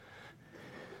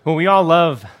Well, we all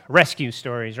love rescue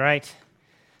stories, right?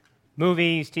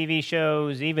 Movies, TV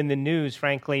shows, even the news,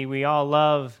 frankly, we all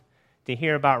love to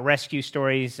hear about rescue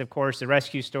stories. Of course, the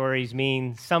rescue stories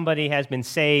mean somebody has been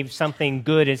saved, something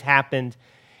good has happened,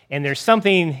 and there's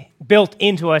something built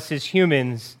into us as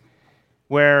humans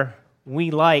where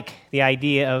we like the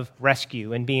idea of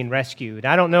rescue and being rescued.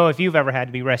 I don't know if you've ever had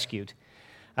to be rescued.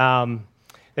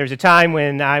 There's a time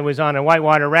when I was on a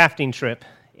whitewater rafting trip,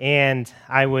 and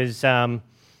I was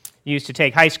used to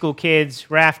take high school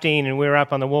kids rafting, and we were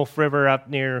up on the Wolf River up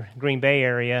near Green Bay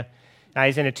area. I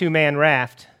was in a two-man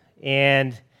raft,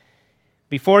 and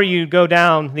before you go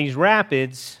down these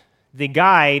rapids, the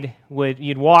guide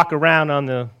you'd walk around on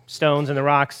the stones and the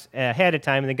rocks ahead of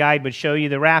time, and the guide would show you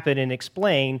the rapid and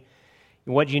explain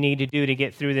what you need to do to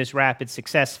get through this rapid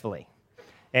successfully.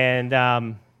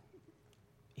 And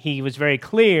he was very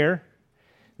clear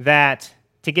that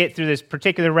to get through this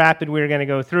particular rapid we were going to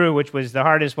go through, which was the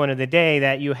hardest one of the day,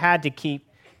 that you had to keep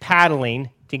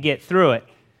paddling to get through it.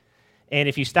 And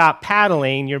if you stop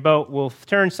paddling, your boat will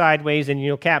turn sideways and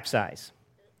you'll capsize.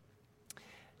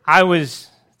 I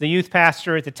was the youth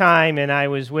pastor at the time, and I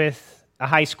was with a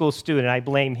high school student. I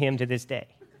blame him to this day.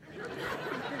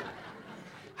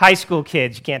 High school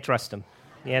kids, you can't trust them,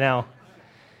 you know.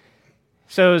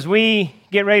 So as we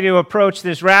get ready to approach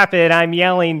this rapid, I'm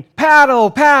yelling, "Paddle,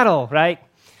 paddle," right?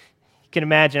 You can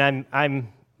imagine I'm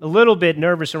a little bit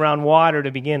nervous around water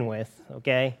to begin with,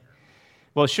 okay?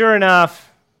 Well, sure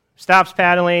enough, stops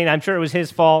paddling. I'm sure it was his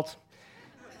fault.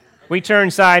 We turn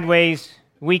sideways,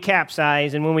 we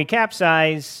capsize, and when we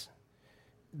capsize,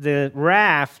 the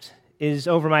raft is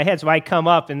over my head. So I come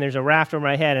up, and there's a raft over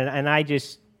my head, and I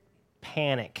just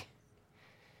panic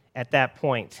at that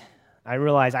point. I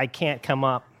realize I can't come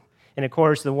up. And of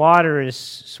course, the water is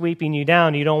sweeping you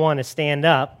down. You don't want to stand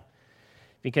up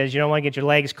because you don't want to get your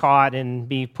legs caught and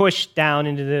be pushed down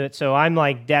into it. So I'm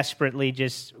like desperately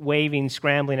just waving,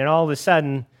 scrambling, and all of a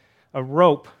sudden, a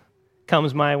rope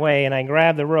comes my way, and I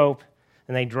grab the rope,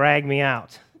 and they drag me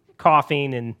out,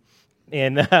 coughing and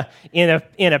in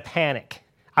a panic.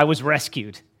 I was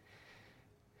rescued.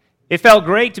 It felt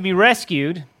great to be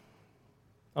rescued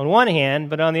on one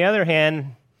hand, but on the other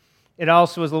hand, it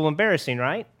also was a little embarrassing,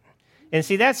 right? And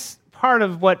see, that's part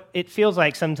of what it feels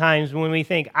like sometimes when we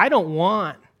think, I don't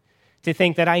want to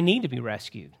think that I need to be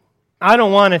rescued. I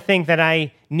don't want to think that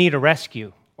I need a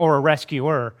rescue or a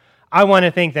rescuer. I want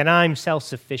to think that I'm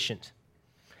self-sufficient.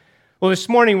 Well, this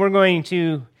morning we're going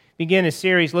to begin a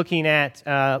series looking at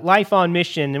life on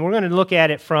mission, and we're going to look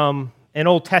at it from an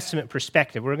Old Testament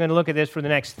perspective. We're going to look at this for the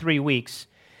next 3 weeks.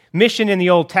 Mission in the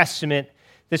Old Testament.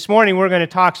 This morning we're going to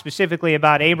talk specifically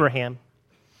about Abraham.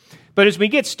 But as we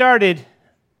get started,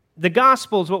 the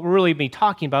gospel is what we'll really be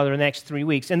talking about over the next 3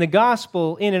 weeks. And the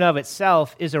gospel in and of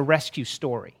itself is a rescue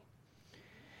story.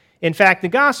 In fact, the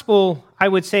gospel, I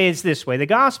would say, is this way. The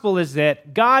gospel is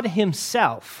that God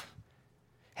himself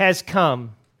has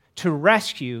come to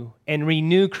rescue and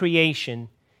renew creation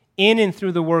in and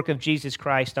through the work of Jesus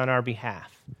Christ on our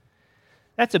behalf.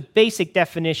 That's a basic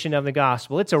definition of the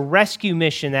gospel. It's a rescue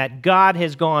mission that God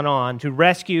has gone on to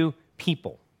rescue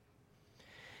people.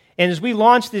 And as we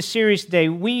launch this series today,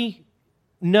 we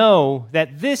know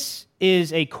that this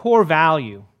is a core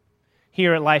value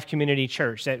here at Life Community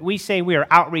Church, that we say we are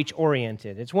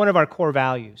outreach-oriented. It's one of our core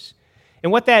values.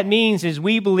 And what that means is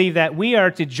we believe that we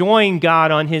are to join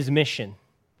God on his mission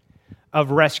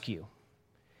of rescue,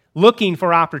 looking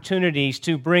for opportunities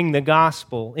to bring the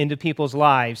gospel into people's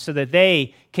lives so that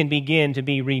they can begin to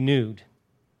be renewed.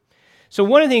 So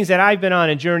one of the things that I've been on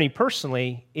a journey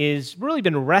personally is really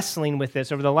been wrestling with this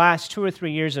over the last 2 or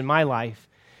 3 years in my life,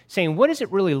 saying, what does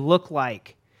it really look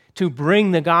like to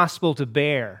bring the gospel to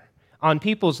bear on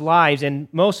people's lives? And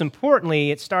most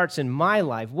importantly, it starts in my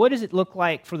life. What does it look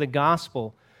like for the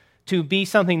gospel to be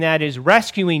something that is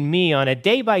rescuing me on a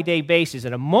day-by-day basis,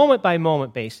 and a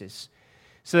moment-by-moment basis,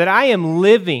 so that I am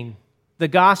living the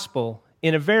gospel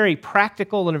in a very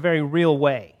practical and a very real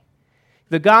way?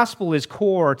 The gospel is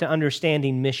core to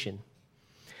understanding mission.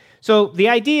 So the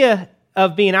idea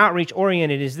of being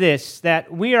outreach-oriented is this,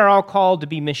 that we are all called to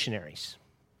be missionaries.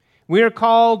 We are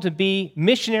called to be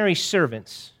missionary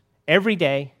servants every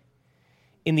day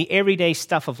in the everyday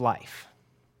stuff of life.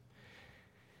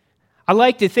 I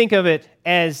like to think of it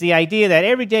as the idea that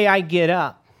every day I get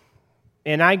up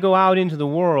and I go out into the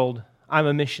world, I'm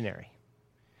a missionary.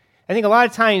 I think a lot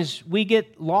of times we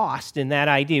get lost in that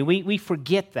idea. We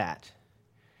forget that.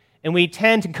 And we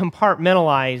tend to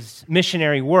compartmentalize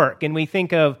missionary work. And we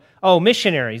think of,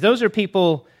 missionaries. Those are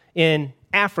people in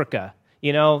Africa.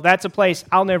 You know, that's a place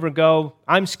I'll never go.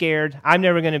 I'm scared. I'm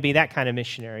never going to be that kind of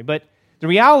missionary. But the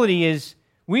reality is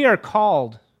we are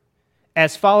called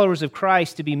as followers of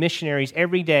Christ to be missionaries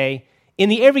every day in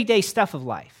the everyday stuff of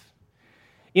life.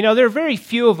 You know, there are very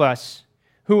few of us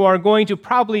who are going to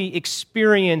probably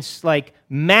experience like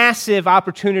massive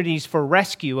opportunities for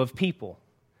rescue of people.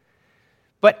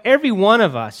 But every one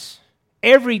of us,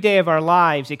 every day of our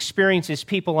lives, experiences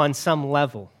people on some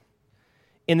level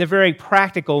in the very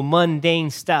practical, mundane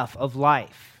stuff of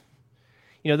life.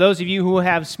 You know, those of you who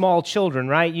have small children,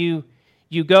 right? You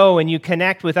go and you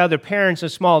connect with other parents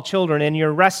of small children, and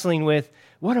you're wrestling with,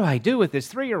 what do I do with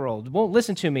this 3-year-old? It won't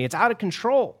listen to me. It's out of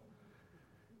control.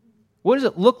 What does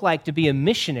it look like to be a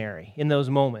missionary in those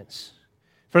moments?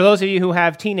 For those of you who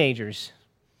have teenagers,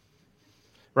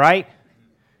 right?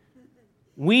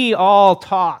 We all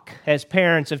talk as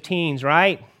parents of teens,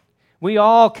 right? We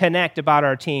all connect about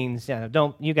our teens.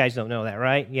 You guys don't know that,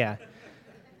 right? Yeah.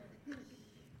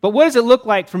 But what does it look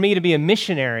like for me to be a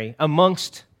missionary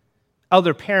amongst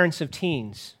other parents of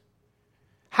teens?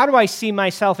 How do I see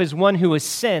myself as one who is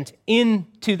sent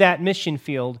into that mission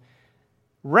field,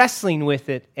 wrestling with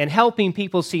it and helping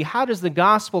people see how does the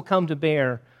gospel come to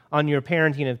bear on your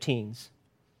parenting of teens?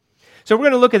 So we're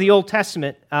going to look at the Old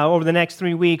Testament over the next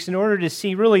 3 weeks in order to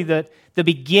see really the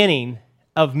beginning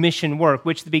of mission work,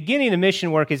 which the beginning of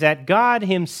mission work is that God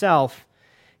himself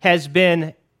has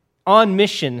been on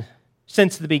mission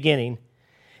since the beginning.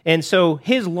 And so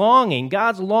his longing,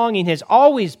 God's longing has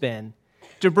always been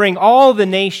to bring all the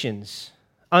nations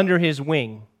under his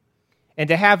wing and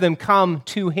to have them come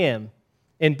to him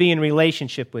and be in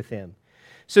relationship with him.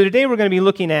 So today we're going to be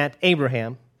looking at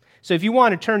Abraham. So if you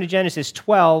want to turn to Genesis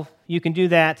 12, you can do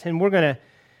that. And we're going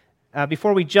to,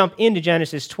 before we jump into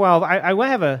Genesis 12, I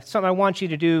have something I want you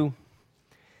to do.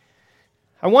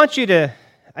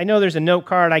 I know there's a note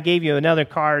card. I gave you another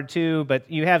card too, but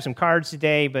you have some cards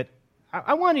today. But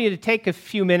I want you to take a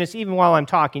few minutes, even while I'm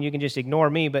talking. You can just ignore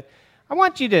me, but I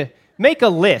want you to make a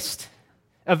list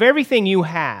of everything you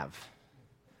have.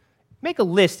 Make a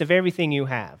list of everything you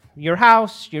have. Your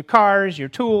house, your cars, your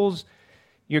tools,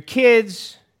 your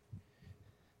kids,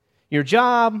 your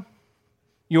job,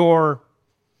 your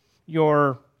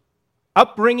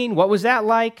upbringing. What was that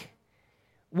like?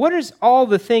 What is all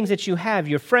the things that you have?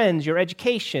 Your friends, your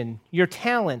education, your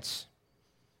talents,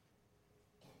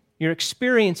 your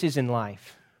experiences in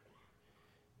life,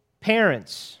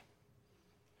 parents.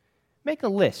 Make a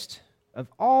list of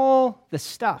all the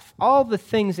stuff, all the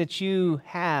things that you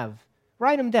have.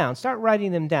 Write them down. Start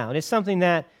writing them down. It's something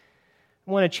that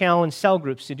I want to challenge cell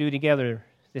groups to do together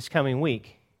this coming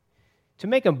week. To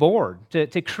make a board,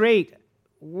 to create,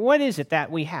 what is it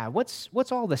that we have?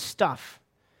 What's all the stuff?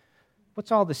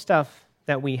 What's all the stuff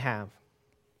that we have?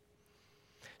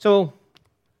 So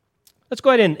let's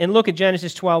go ahead and look at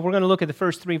Genesis 12. We're going to look at the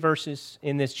first 3 verses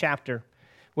in this chapter,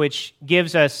 which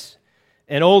gives us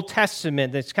an Old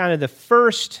Testament that's kind of the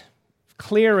first,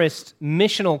 clearest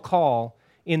missional call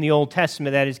in the Old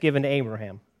Testament that is given to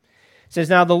Abraham. It says,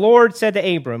 "Now the Lord said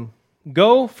to Abram,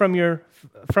 go from your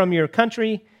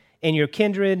country and your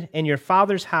kindred and your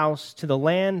father's house to the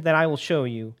land that I will show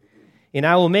you, and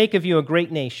I will make of you a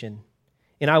great nation,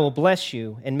 and I will bless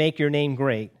you and make your name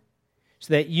great,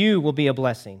 so that you will be a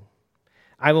blessing.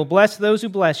 I will bless those who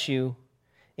bless you,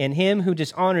 and him who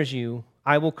dishonors you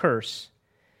I will curse,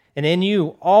 and in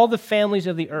you all the families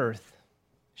of the earth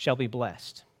shall be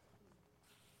blessed."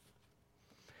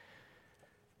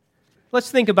 Let's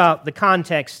think about the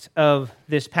context of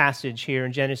this passage here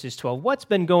in Genesis 12. What's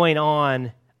been going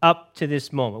on up to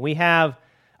this moment? We have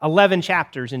 11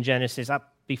 chapters in Genesis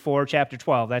up before chapter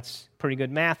 12. That's pretty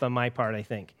good math on my part, I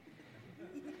think.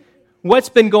 What's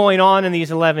been going on in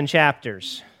these 11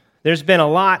 chapters? There's been a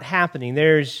lot happening.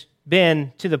 There's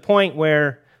been to the point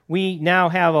where we now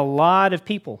have a lot of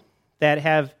people that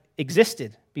have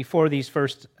existed before these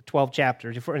first 12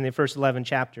 chapters, in the first 11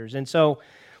 chapters. And so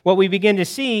what we begin to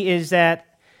see is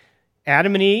that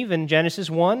Adam and Eve in Genesis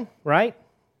 1, right?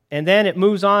 And then it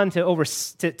moves on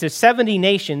to 70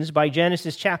 nations by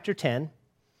Genesis chapter 10.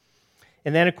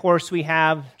 And then, of course, we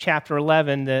have chapter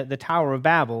 11, the Tower of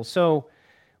Babel. So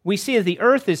we see that the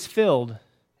earth is filled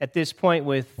at this point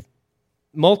with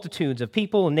multitudes of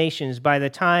people and nations by the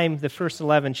time the first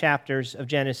 11 chapters of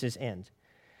Genesis end.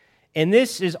 And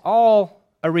this is all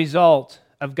a result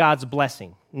of God's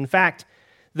blessing. In fact,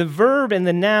 the verb and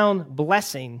the noun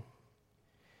blessing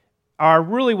are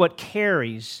really what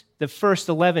carries the first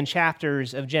 11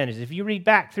 chapters of Genesis. If you read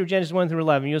back through Genesis 1 through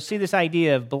 11, you'll see this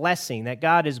idea of blessing, that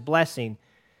God is blessing.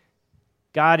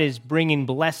 God is bringing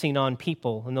blessing on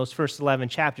people in those first 11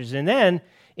 chapters. And then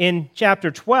in chapter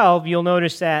 12, you'll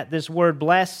notice that this word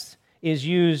blessed is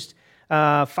used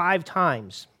 5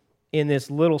 times in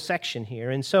this little section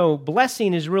here. And so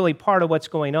blessing is really part of what's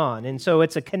going on. And so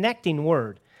it's a connecting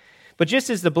word. But just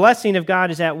as the blessing of God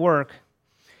is at work,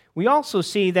 we also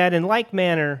see that in like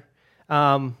manner,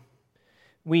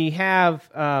 we have,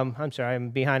 I'm sorry, I'm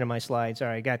behind on my slides.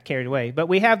 Sorry, I got carried away. But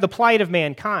we have the plight of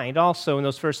mankind also in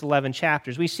those first 11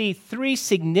 chapters. We see 3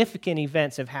 significant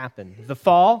events have happened. The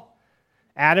fall,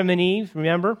 Adam and Eve,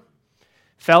 remember,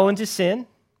 fell into sin.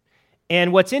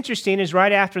 And what's interesting is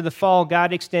right after the fall,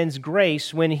 God extends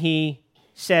grace when he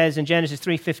says in Genesis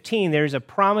 3:15, there's a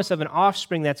promise of an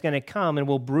offspring that's going to come and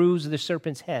will bruise the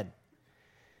serpent's head.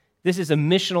 This is a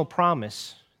missional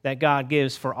promise that God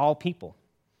gives for all people,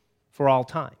 for all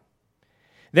time.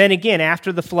 Then again,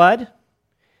 after the flood,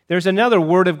 there's another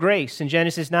word of grace in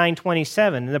Genesis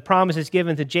 9:27, and the promise is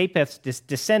given to Japheth's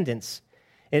descendants.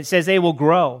 It says they will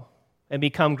grow and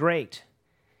become great.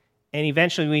 And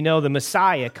eventually we know the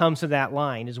Messiah comes to that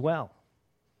line as well.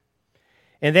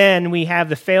 And then we have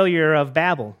the failure of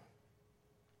Babel.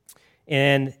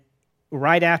 And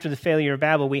right after the failure of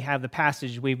Babel, we have the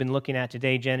passage we've been looking at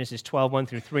today, Genesis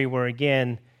 12:1-3, where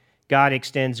again, God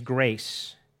extends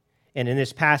grace. And in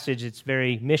this passage, it's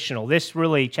very missional. This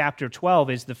really, chapter 12,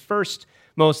 is the first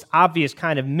most obvious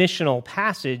kind of missional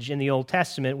passage in the Old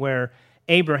Testament where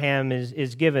Abraham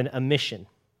is given a mission.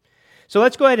 So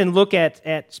let's go ahead and look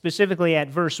at specifically at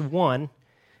verse 1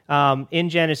 in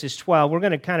Genesis 12. We're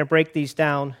going to kind of break these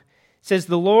down. It says,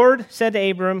 "The Lord said to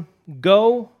Abram,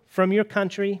 'Go from your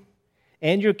country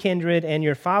and your kindred and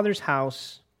your father's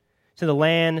house to the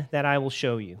land that I will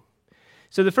show you.'"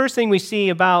 So the first thing we see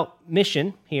about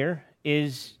mission here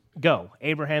is go.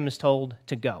 Abraham is told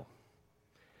to go.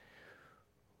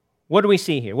 What do we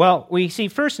see here? Well, we see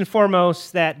first and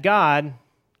foremost that God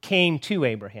came to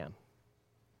Abraham.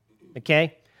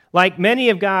 Okay? Like many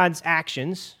of God's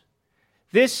actions,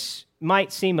 this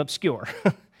might seem obscure.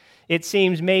 It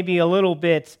seems maybe a little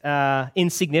bit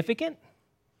insignificant.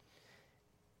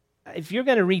 If you're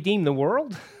going to redeem the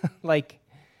world, like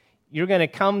you're going to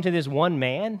come to this one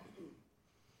man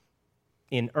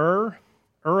in Ur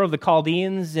of the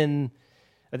Chaldeans, and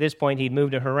at this point he'd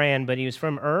moved to Haran, but he was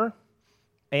from Ur,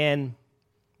 and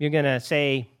you're going to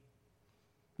say,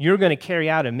 you're going to carry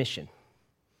out a mission.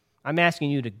 I'm asking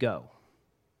you to go.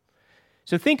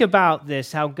 So think about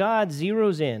this, how God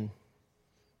zeroes in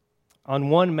on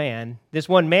one man. This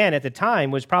one man at the time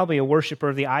was probably a worshiper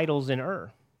of the idols in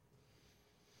Ur.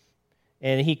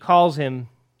 And he calls him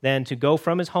then to go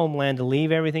from his homeland, to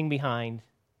leave everything behind,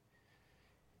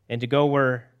 and to go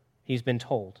where he's been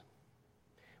told.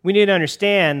 We need to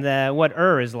understand what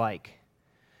Ur is like.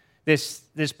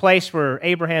 This place where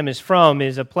Abraham is from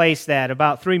is a place that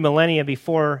about 3 millennia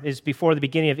before the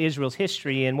beginning of Israel's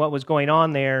history, and what was going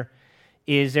on there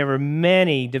is there were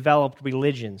many developed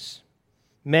religions.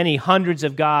 Many hundreds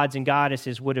of gods and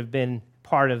goddesses would have been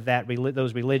part of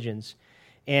those religions,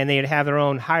 and they would have their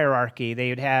own hierarchy. They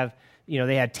would have,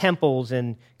 they had temples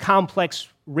and complex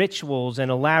rituals and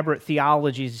elaborate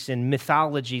theologies and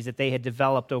mythologies that they had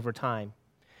developed over time.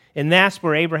 And that's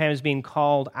where Abraham is being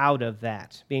called out of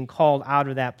that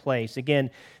place. Again,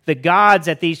 the gods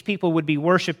that these people would be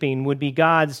worshiping would be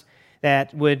gods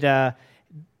that would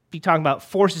be talking about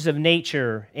forces of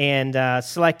nature and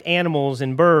select animals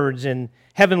and birds and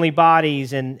heavenly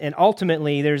bodies. And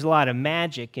ultimately, there's a lot of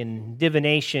magic and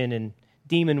divination and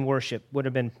demon worship would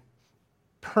have been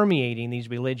permeating these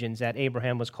religions that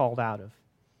Abraham was called out of.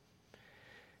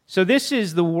 So this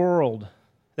is the world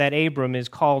that Abram is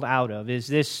called out of, is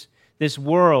this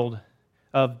world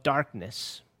of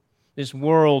darkness, this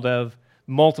world of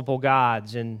multiple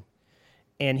gods, and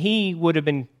he would have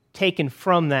been taken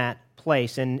from that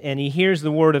place, and he hears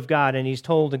the word of God, and he's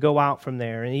told to go out from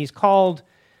there, and he's called,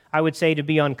 I would say, to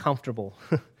be uncomfortable,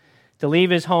 to leave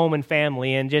his home and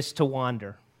family and just to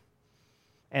wander,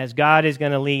 as God is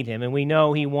going to lead him, and we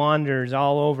know he wanders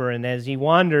all over, and as he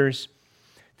wanders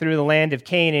through the land of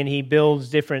Canaan, he builds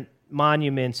different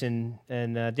monuments and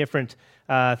different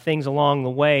things along the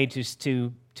way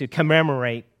to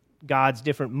commemorate God's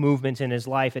different movements in his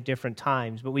life at different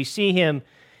times. But we see him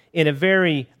in a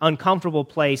very uncomfortable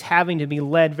place, having to be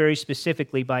led very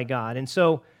specifically by God. And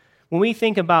so when we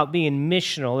think about being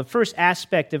missional, the first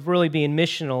aspect of really being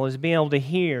missional is being able to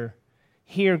hear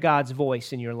God's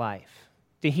voice in your life,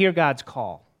 to hear God's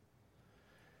call.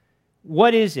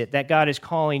 What is it that God is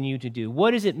calling you to do?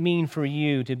 What does it mean for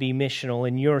you to be missional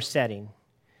in your setting?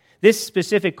 This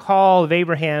specific call of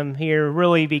Abraham here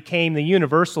really became the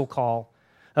universal call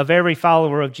of every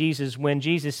follower of Jesus when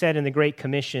Jesus said in the Great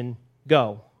Commission,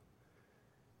 "Go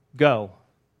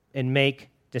and make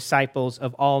disciples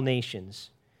of all nations."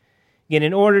 Again,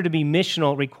 in order to be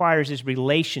missional, it requires this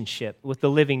relationship with the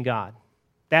living God.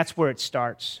 That's where it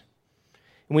starts.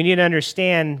 And we need to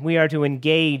understand we are to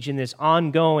engage in this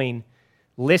ongoing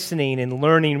listening and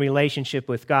learning relationship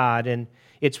with God, and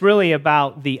it's really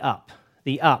about the up.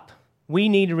 We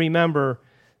need to remember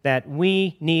that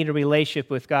we need a relationship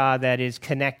with God that is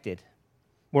connected,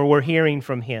 where we're hearing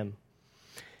from Him.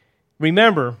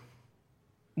 Remember,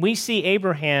 we see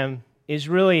Abraham is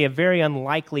really a very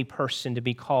unlikely person to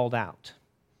be called out.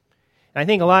 And I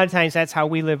think a lot of times that's how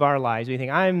we live our lives. We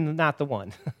think, I'm not the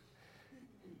one.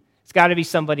 It's got to be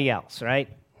somebody else, right?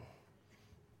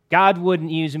 God wouldn't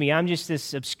use me. I'm just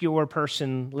this obscure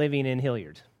person living in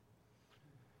Hilliard.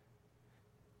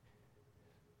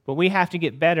 But we have to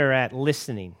get better at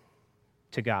listening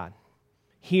to God,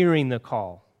 hearing the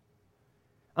call,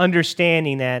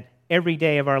 understanding that every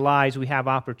day of our lives we have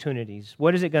opportunities.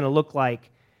 What is it going to look like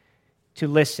to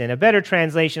listen? A better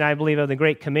translation, I believe, of the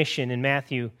Great Commission in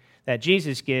Matthew that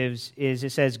Jesus gives is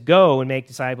it says, go and make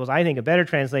disciples. I think a better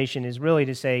translation is really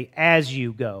to say, as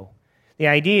you go. The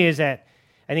idea is that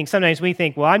I think sometimes we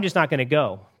think, well, I'm just not going to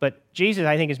go. But Jesus,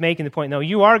 I think, is making the point, no,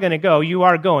 you are going to go. You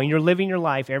are going. You're living your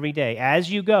life every day.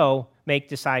 As you go, make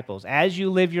disciples. As you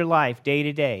live your life day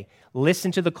to day,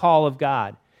 listen to the call of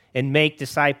God and make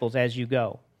disciples as you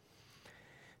go.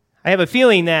 I have a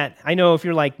feeling that, I know if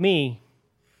you're like me,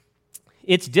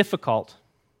 it's difficult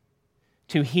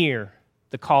to hear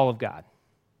the call of God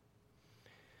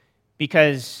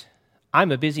because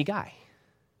I'm a busy guy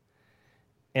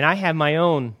and I have my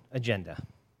own agenda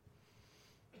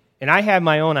and I have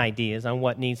my own ideas on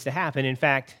what needs to happen. In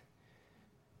fact,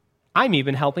 I'm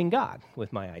even helping God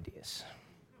with my ideas.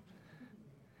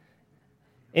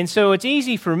 And so it's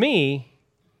easy for me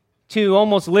to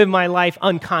almost live my life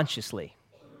unconsciously.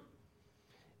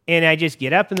 And I just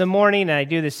get up in the morning and I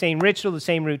do the same ritual, the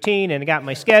same routine, and I got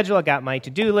my schedule, I got my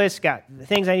to-do list, got the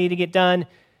things I need to get done,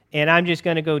 and I'm just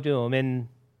going to go do them. And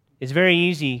it's very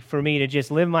easy for me to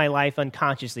just live my life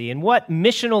unconsciously. And what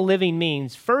missional living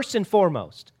means, first and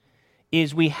foremost,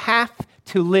 is we have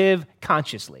to live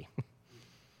consciously.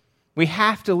 We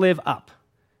have to live up,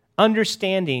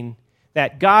 understanding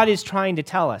that God is trying to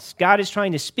tell us, God is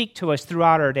trying to speak to us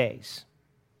throughout our days.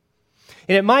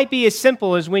 And it might be as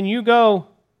simple as when you go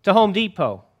to Home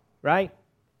Depot, right?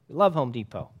 We love Home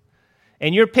Depot.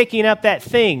 And you're picking up that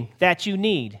thing that you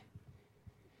need.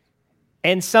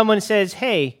 And someone says,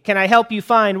 hey, can I help you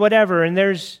find whatever? And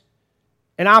there's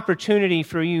an opportunity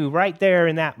for you right there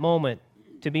in that moment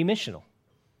to be missional.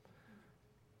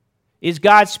 Is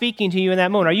God speaking to you in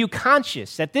that moment? Are you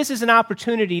conscious that this is an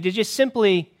opportunity to just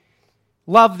simply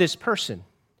love this person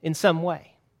in some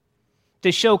way,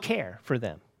 to show care for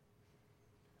them?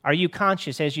 Are you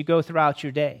conscious as you go throughout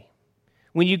your day?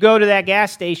 When you go to that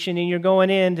gas station and you're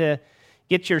going in to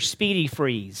get your Speedy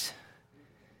Freeze,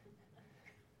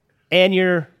 and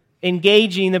you're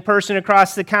engaging the person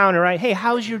across the counter, right? Hey,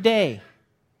 how's your day?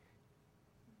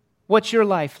 What's your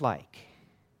life like?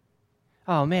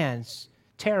 Oh, man, it's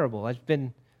terrible. It's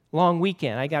been a long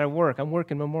weekend. I got to work. I'm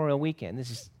working Memorial Weekend.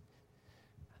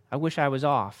 I wish I was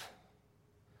off.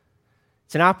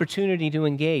 It's an opportunity to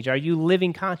engage. Are you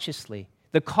living consciously?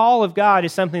 The call of God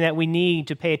is something that we need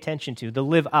to pay attention to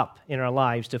live up in our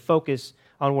lives, to focus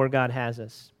on where God has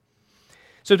us.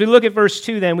 So if we look at verse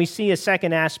 2, then, we see a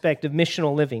second aspect of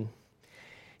missional living.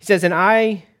 He says, and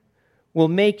I will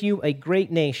make you a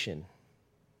great nation,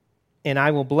 and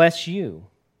I will bless you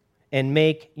and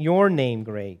make your name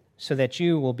great, so that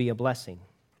you will be a blessing.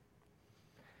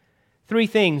 3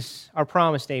 things are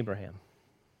promised Abraham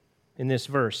in this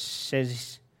verse. It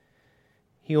says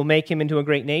he will make him into a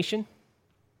great nation.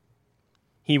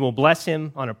 He will bless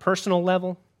him on a personal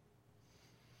level,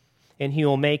 and he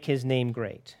will make his name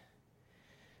great.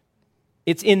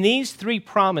 It's in these 3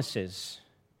 promises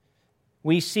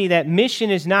we see that mission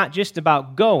is not just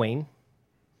about going,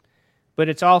 but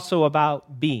it's also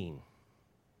about being.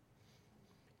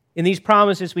 In these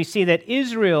promises we see that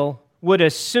Israel would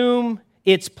assume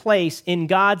its place in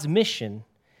God's mission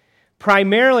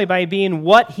primarily by being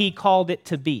what He called it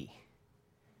to be.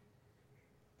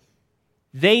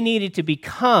 They needed to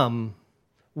become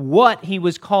what He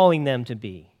was calling them to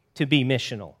be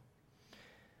missional.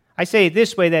 I say it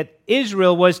this way, that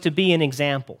Israel was to be an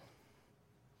example.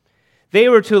 They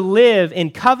were to live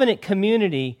in covenant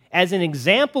community as an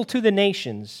example to the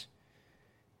nations.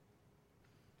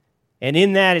 And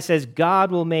in that it says, God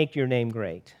will make your name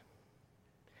great.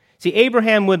 See,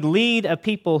 Abraham would lead a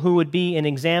people who would be an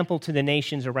example to the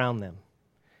nations around them.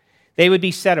 They would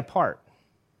be set apart.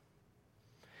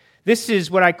 This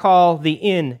is what I call the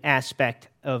in aspect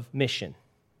of mission.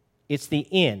 It's the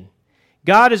in.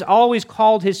 God has always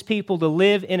called His people to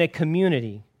live in a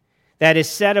community that is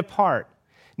set apart,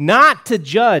 not to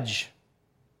judge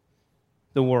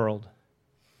the world,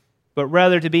 but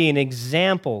rather to be an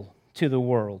example to the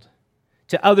world,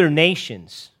 to other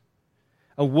nations,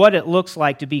 of what it looks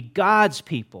like to be God's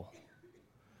people.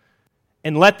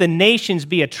 And let the nations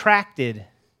be attracted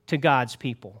to God's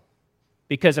people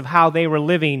because of how they were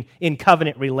living in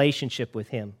covenant relationship with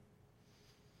Him.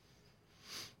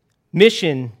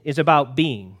 Mission is about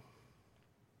being.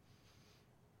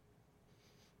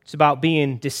 It's about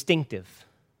being distinctive.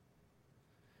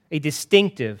 A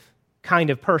distinctive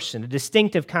kind of person, a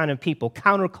distinctive kind of people,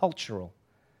 countercultural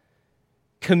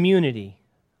community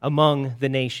among the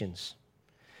nations.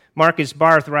 Marcus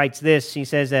Barth writes this. He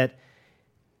says that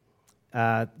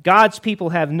God's people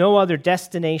have no other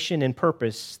destination and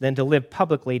purpose than to live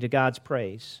publicly to God's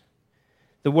praise.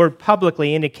 The word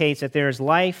publicly indicates that there is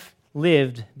life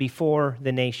lived before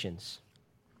the nations.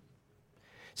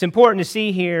 It's important to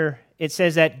see here, it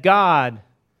says that God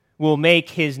will make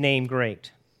His name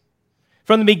great.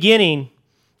 From the beginning,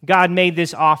 God made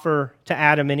this offer to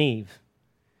Adam and Eve.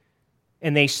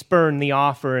 And they spurned the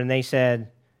offer and they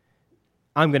said,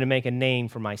 I'm going to make a name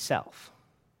for myself.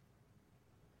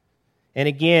 And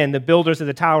again, the builders of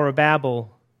the Tower of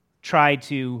Babel tried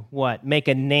to, what? Make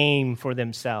a name for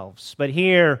themselves. But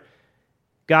here,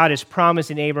 God is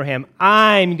promising Abraham,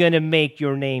 I'm going to make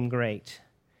your name great.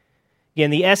 Again,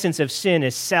 the essence of sin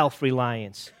is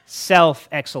self-reliance,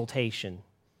 self-exaltation.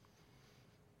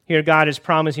 Here, God is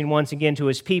promising once again to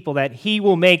His people that He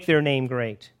will make their name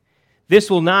great. This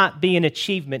will not be an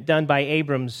achievement done by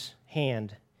Abram's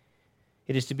hand.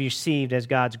 It is to be received as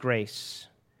God's grace.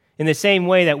 In the same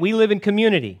way that we live in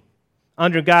community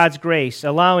under God's grace,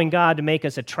 allowing God to make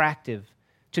us attractive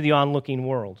to the onlooking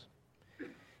world.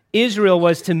 Israel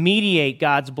was to mediate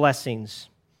God's blessings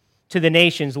to the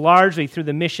nations largely through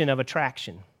the mission of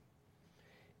attraction.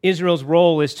 Israel's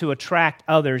role is to attract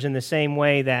others in the same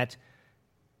way that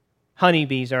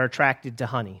honeybees are attracted to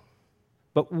honey.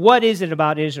 But what is it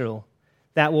about Israel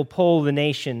that will pull the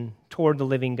nation toward the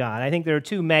living God? I think there are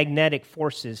two magnetic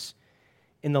forces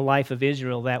in the life of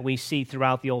Israel that we see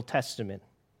throughout the Old Testament.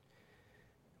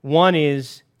 One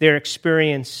is their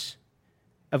experience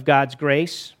of God's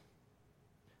grace,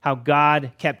 how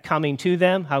God kept coming to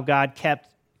them, how God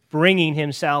kept bringing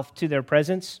Himself to their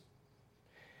presence.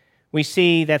 We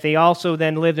see that they also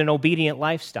then lived an obedient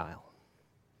lifestyle.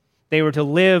 They were to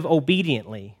live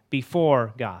obediently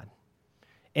before God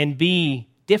and be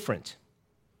different,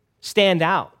 stand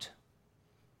out,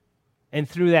 and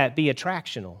through that be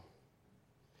attractional.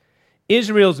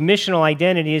 Israel's missional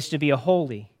identity is to be a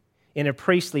holy and a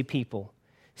priestly people,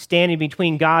 standing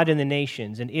between God and the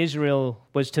nations, and Israel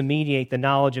was to mediate the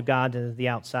knowledge of God to the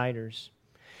outsiders.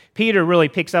 Peter really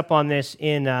picks up on this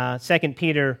in 2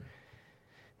 Peter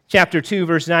chapter 2,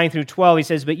 verse 9 through 12. He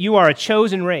says, "But you are a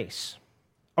chosen race,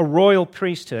 a royal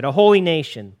priesthood, a holy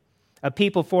nation, a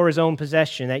people for His own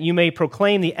possession, that you may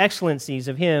proclaim the excellencies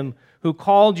of Him who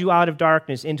called you out of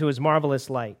darkness into His marvelous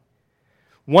light.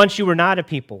 Once you were not a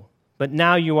people, but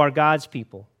now you are God's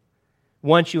people.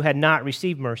 Once you had not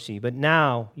received mercy, but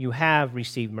now you have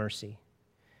received mercy.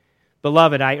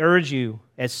 Beloved, I urge you,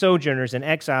 as sojourners and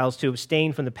exiles, to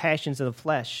abstain from the passions of the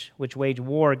flesh, which wage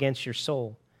war against your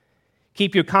soul.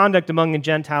 Keep your conduct among the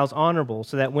Gentiles honorable,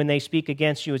 so that when they speak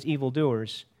against you as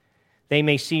evildoers, they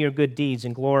may see your good deeds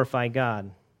and glorify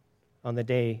God on the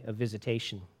day of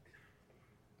visitation."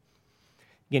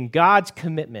 Again, God's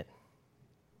commitment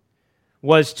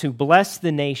was to bless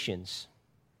the nations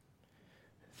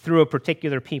through a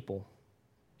particular people.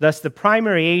 Thus, the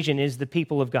primary agent is the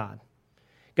people of God.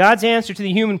 God's answer to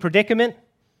the human predicament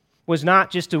was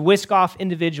not just to whisk off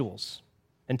individuals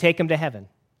and take them to heaven.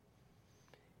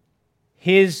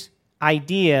 His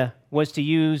idea was to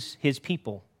use His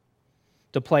people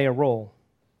to play a role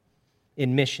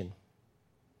in mission.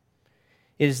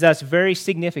 It is thus very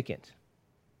significant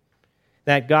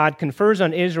that God confers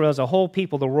on Israel as a whole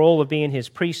people the role of being His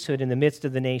priesthood in the midst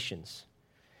of the nations.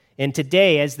 And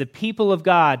today, as the people of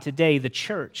God, today, the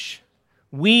church,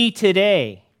 we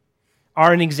today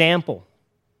are an example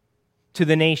to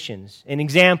the nations, an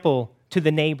example to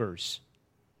the neighbors.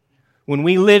 When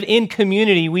we live in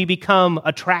community, we become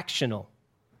attractional.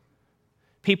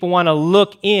 People want to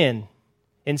look in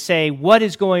and say, what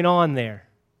is going on there?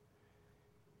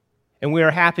 And we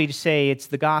are happy to say it's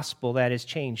the gospel that has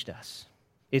changed us.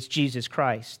 It's Jesus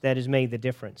Christ that has made the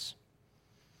difference.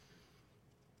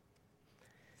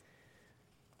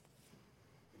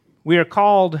 We are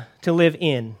called to live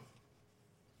in,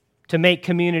 to make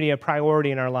community a priority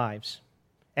in our lives,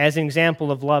 as an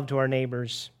example of love to our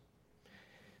neighbors.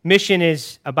 Mission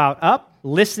is about up,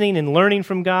 listening and learning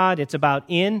from God. It's about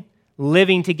in,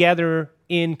 living together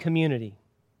in community.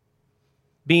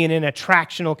 being an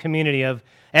attractional community, of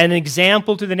an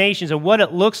example to the nations of what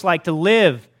it looks like to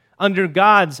live under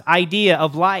God's idea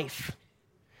of life.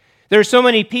 There are so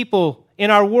many people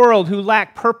in our world who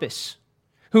lack purpose,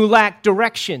 who lack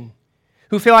direction,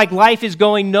 who feel like life is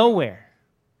going nowhere.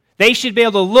 They should be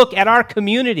able to look at our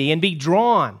community and be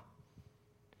drawn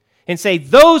and say,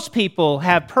 those people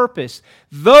have purpose.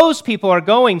 Those people are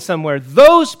going somewhere.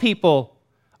 Those people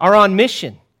are on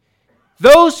mission.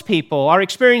 Those people are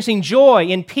experiencing joy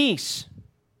and peace.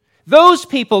 Those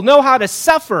people know how to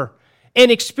suffer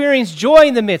and experience joy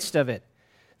in the midst of it.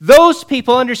 Those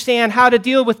people understand how to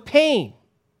deal with pain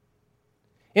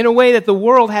in a way that the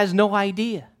world has no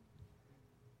idea.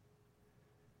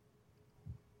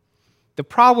 The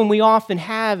problem we often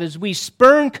have is we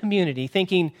spurn community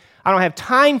thinking, I don't have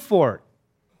time for it.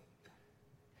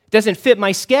 It doesn't fit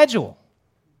my schedule.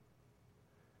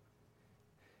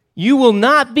 You will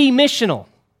not be missional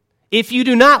if you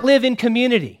do not live in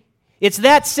community. It's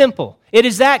that simple. It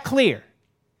is that clear.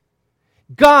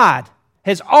 God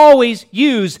has always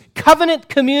used covenant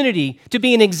community to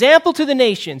be an example to the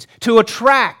nations, to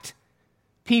attract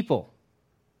people.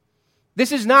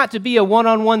 This is not to be a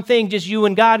one-on-one thing, just you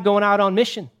and God going out on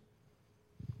mission.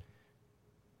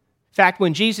 In fact,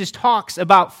 when Jesus talks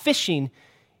about fishing,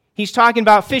 he's talking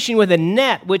about fishing with a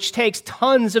net, which takes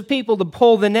tons of people to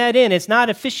pull the net in. It's not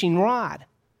a fishing rod.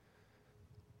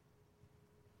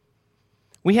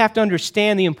 We have to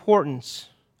understand the importance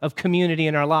of community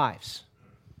in our lives.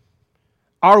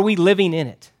 Are we living in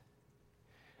it?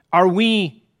 Are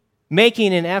we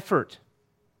making an effort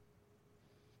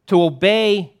to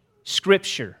obey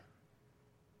Scripture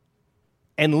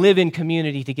and live in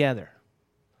community together?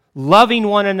 Loving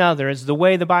one another is the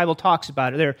way the Bible talks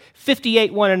about it. There are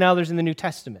 58 one another's in the New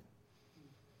Testament.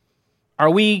 Are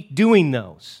we doing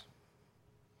those?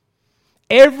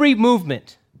 Every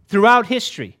movement throughout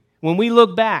history, when we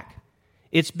look back,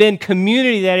 it's been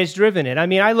community that has driven it. I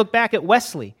mean, I look back at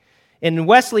Wesley, and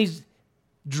Wesley's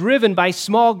driven by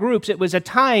small groups. It was a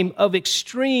time of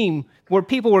extreme where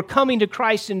people were coming to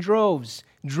Christ in droves,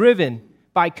 driven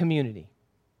by community.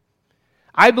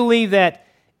 I believe that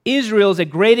Israel is a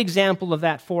great example of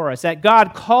that for us, that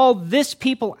God called this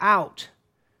people out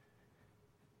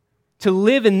to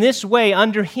live in this way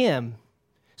under Him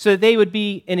so that they would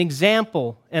be an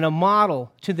example and a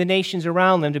model to the nations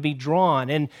around them to be drawn.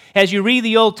 And as you read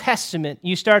the Old Testament,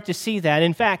 you start to see that.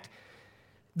 In fact,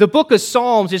 the book of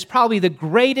Psalms is probably the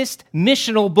greatest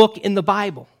missional book in the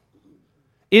Bible.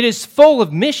 It is full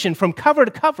of mission from cover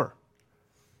to cover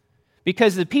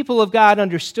because the people of God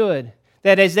understood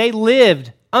that as they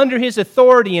lived under His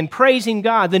authority and praising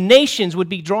God, the nations would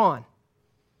be drawn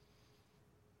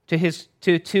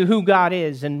to who God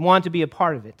is and want to be a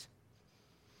part of it.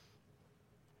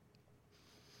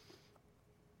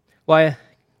 Well, a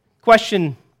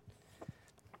question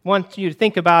I want you to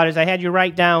think about is I had you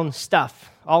write down stuff,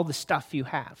 all the stuff you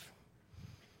have.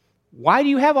 Why do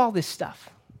you have all this stuff?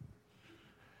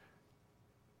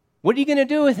 What are you going to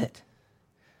do with it?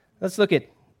 Let's look at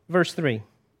verse 3.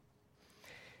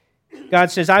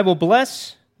 God says, I will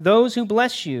bless those who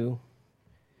bless you,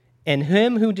 and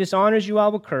him who dishonors you I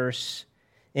will curse,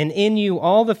 and in you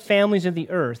all the families of the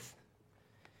earth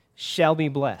shall be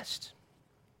blessed.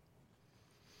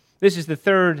 This is the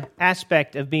third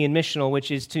aspect of being missional, which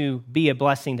is to be a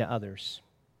blessing to others.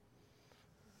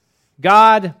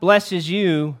 God blesses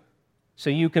you so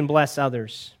you can bless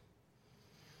others.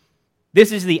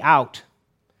 This is the out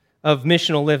of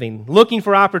missional living, looking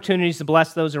for opportunities to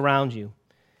bless those around you.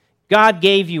 God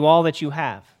gave you all that you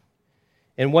have.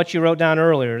 And what you wrote down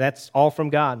earlier, that's all from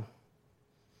God.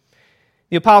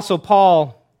 The Apostle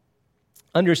Paul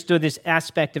understood this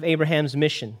aspect of Abraham's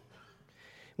mission.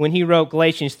 When he wrote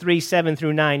Galatians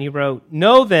 3:7-9, he wrote,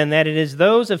 Know then that it is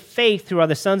those of faith who are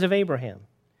the sons of Abraham.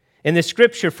 In the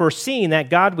Scripture, foreseeing that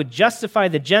God would justify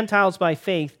the Gentiles by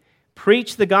faith,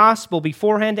 preached the gospel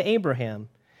beforehand to Abraham,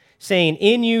 saying,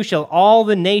 In you shall all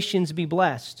the nations be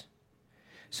blessed.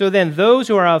 So then those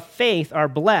who are of faith are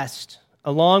blessed,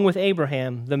 along with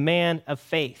Abraham, the man of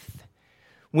faith.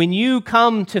 When you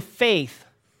come to faith,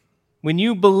 when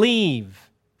you believe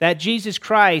that Jesus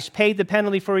Christ paid the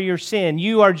penalty for your sin,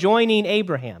 you are joining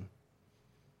Abraham.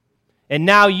 And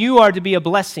now you are to be a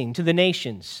blessing to the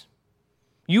nations.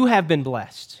 You have been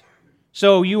blessed,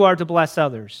 so you are to bless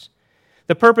others.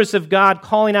 The purpose of God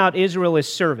calling out Israel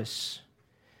is service.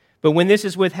 But when this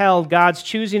is withheld, God's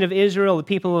choosing of Israel, the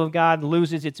people of God,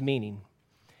 loses its meaning.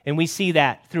 And we see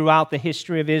that throughout the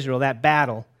history of Israel, that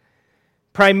battle.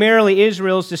 Primarily,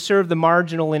 Israel is to serve the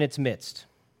marginal in its midst.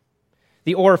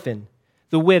 The orphan,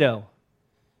 the widow,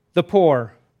 the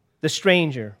poor, the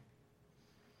stranger.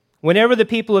 Whenever the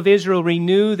people of Israel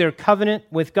renew their covenant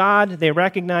with God, they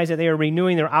recognize that they are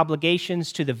renewing their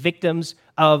obligations to the victims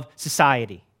of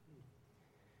society.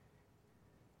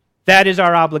 That is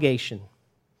our obligation.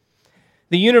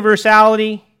 The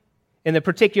universality and the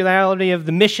particularity of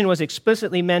the mission was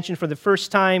explicitly mentioned for the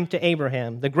first time to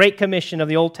Abraham, the Great Commission of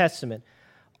the Old Testament.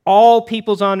 All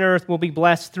peoples on earth will be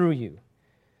blessed through you.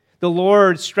 The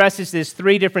Lord stresses this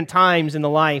 3 different times in the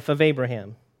life of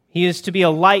Abraham. He is to be a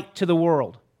light to the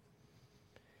world.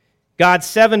 God's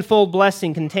 7-fold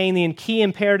blessing contained the key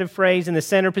imperative phrase in the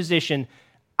center position,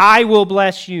 I will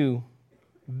bless you,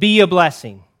 be a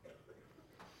blessing.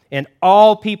 And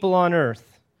all people on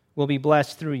earth will be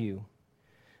blessed through you.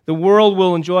 The world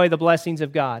will enjoy the blessings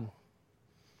of God,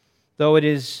 though it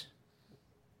is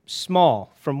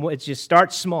small. It just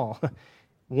starts small.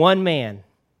 One man.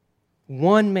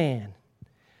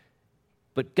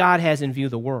 But God has in view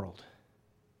the world.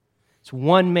 It's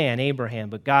one man, Abraham,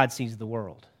 but God sees the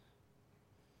world.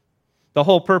 The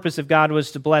whole purpose of God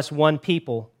was to bless one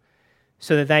people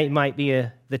so that they might be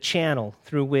the channel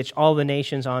through which all the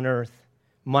nations on earth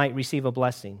might receive a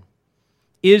blessing.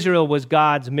 Israel was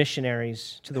God's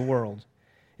missionaries to the world,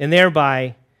 and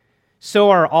thereby so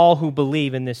are all who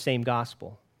believe in this same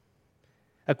gospel.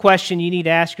 A question you need to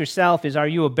ask yourself is, are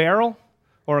you a barrel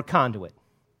or a conduit?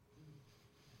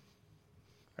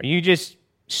 Are you just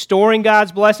storing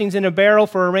God's blessings in a barrel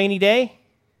for a rainy day?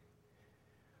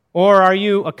 Or are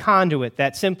you a conduit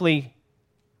that simply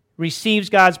receives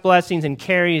God's blessings and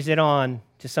carries it on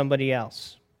to somebody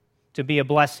else, to be a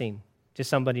blessing to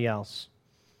somebody else?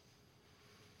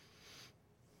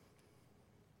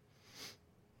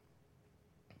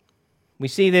 We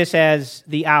see this as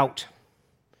the out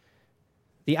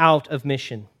of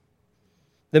mission.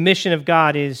 The mission of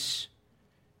God is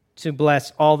to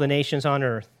bless all the nations on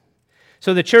earth.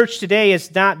 So the church today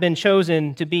has not been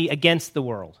chosen to be against the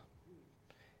world.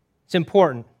 It's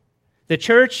important. The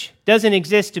church doesn't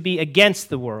exist to be against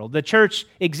the world. The church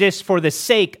exists for the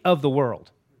sake of the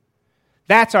world.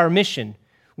 That's our mission.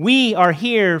 We are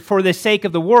here for the sake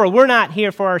of the world. We're not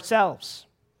here for ourselves.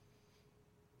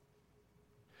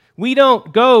 We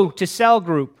don't go to cell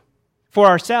group for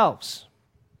ourselves.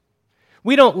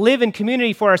 We don't live in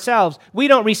community for ourselves. We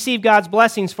don't receive God's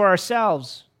blessings for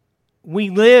ourselves. We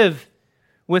live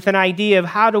with an idea of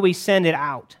how do we send it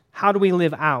out? How do we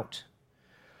live out?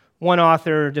 One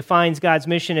author defines God's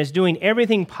mission as doing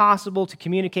everything possible to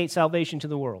communicate salvation to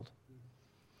the world.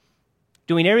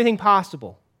 Doing everything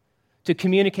possible to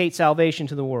communicate salvation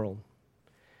to the world.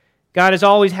 God has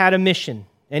always had a mission,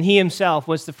 and He Himself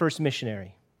was the first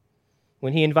missionary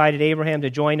when He invited Abraham to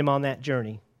join Him on that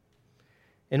journey.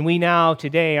 And we now,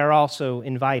 today, are also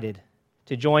invited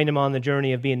to join Him on the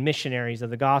journey of being missionaries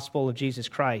of the gospel of Jesus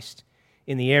Christ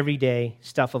in the everyday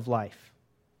stuff of life.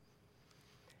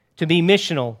 To be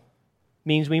missional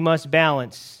means we must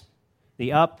balance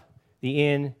the up, the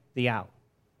in, the out.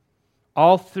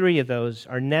 All 3 of those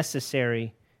are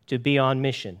necessary to be on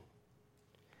mission.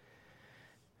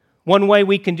 One way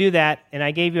we can do that, and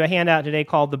I gave you a handout today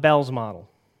called the Bells Model.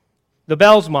 The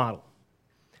Bells Model.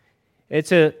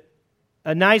 It's a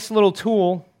nice little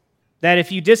tool that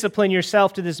if you discipline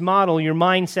yourself to this model, your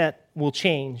mindset will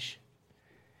change.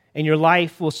 And your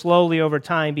life will slowly over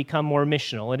time become more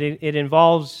missional. It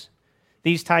involves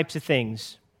these types of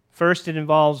things. First, it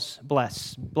involves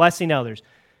blessing others.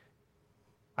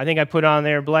 I think I put on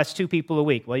there, bless 2 people a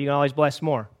week. Well, you can always bless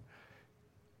more.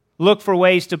 Look for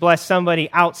ways to bless somebody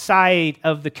outside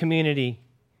of the community,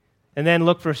 and then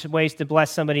look for ways to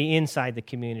bless somebody inside the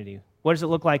community. What does it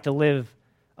look like to live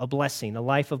a blessing, a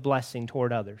life of blessing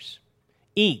toward others?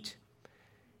 Eat.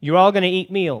 You're all going to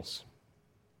eat meals.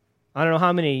 I don't know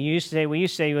how many. We used to say,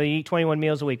 well, you eat 21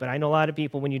 meals a week, but I know a lot of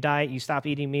people, when you diet, you stop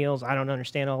eating meals. I don't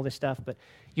understand all this stuff, but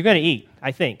you're going to eat,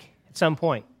 I think, at some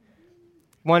point.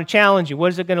 I want to challenge you. What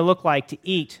is it going to look like to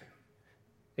eat?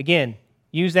 Again,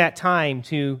 use that time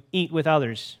to eat with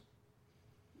others.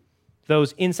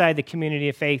 Those inside the community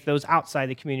of faith, those outside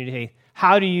the community of faith.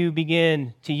 How do you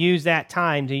begin to use that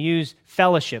time, to use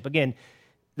fellowship? Again,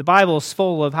 the Bible is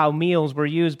full of how meals were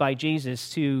used by Jesus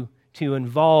to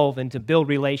involve and to build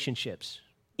relationships.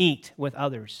 Eat with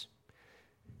others.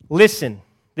 Listen.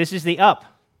 This is the up,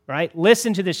 right?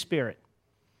 Listen to the Spirit.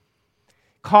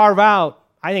 Carve out,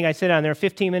 I think I said on there,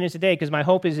 15 minutes a day, because my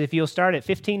hope is if you'll start at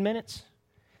 15 minutes,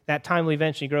 that time will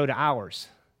eventually grow to hours.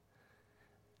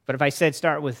 But if I said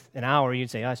start with an hour, you'd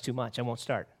say, oh, that's too much. I won't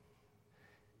start.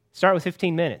 Start with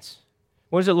 15 minutes.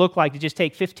 What does it look like to just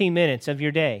take 15 minutes of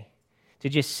your day to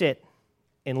just sit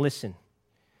and listen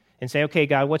and say, okay,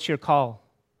 God, what's your call?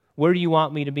 Where do you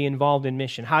want me to be involved in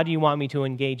mission? How do you want me to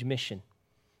engage mission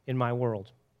in my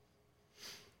world?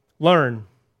 Learn.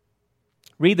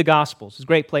 Read the Gospels. It's a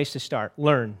great place to start.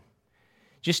 Learn.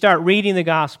 Just start reading the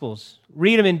Gospels.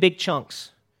 Read them in big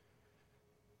chunks.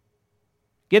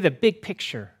 Get a big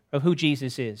picture of who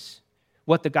Jesus is,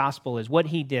 what the gospel is, what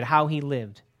he did, how he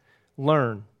lived.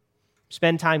 Learn.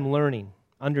 Spend time learning,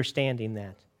 understanding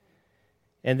that.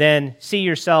 And then see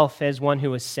yourself as one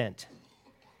who is sent.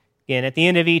 Again, at the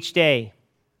end of each day,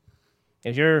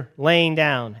 as you're laying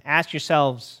down, ask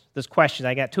yourselves those questions.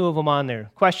 I got 2 of them on there.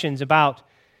 Questions about,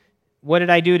 what did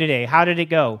I do today? How did it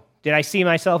go? Did I see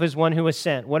myself as one who was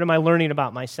sent? What am I learning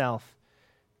about myself?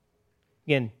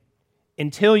 Again,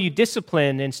 until you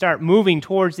discipline and start moving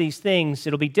towards these things,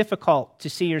 it'll be difficult to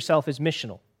see yourself as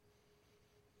missional.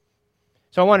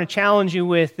 So I want to challenge you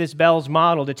with this Bell's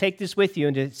model, to take this with you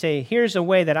and to say, here's a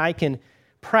way that I can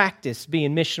practice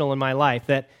being missional in my life,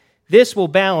 that this will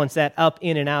balance that up,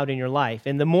 in, and out in your life.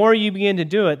 And the more you begin to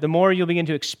do it, the more you'll begin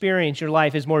to experience your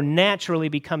life as more naturally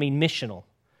becoming missional.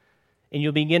 And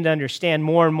you'll begin to understand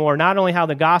more and more, not only how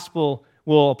the gospel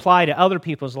will apply to other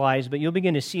people's lives, but you'll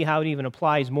begin to see how it even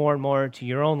applies more and more to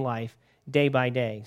your own life day by day.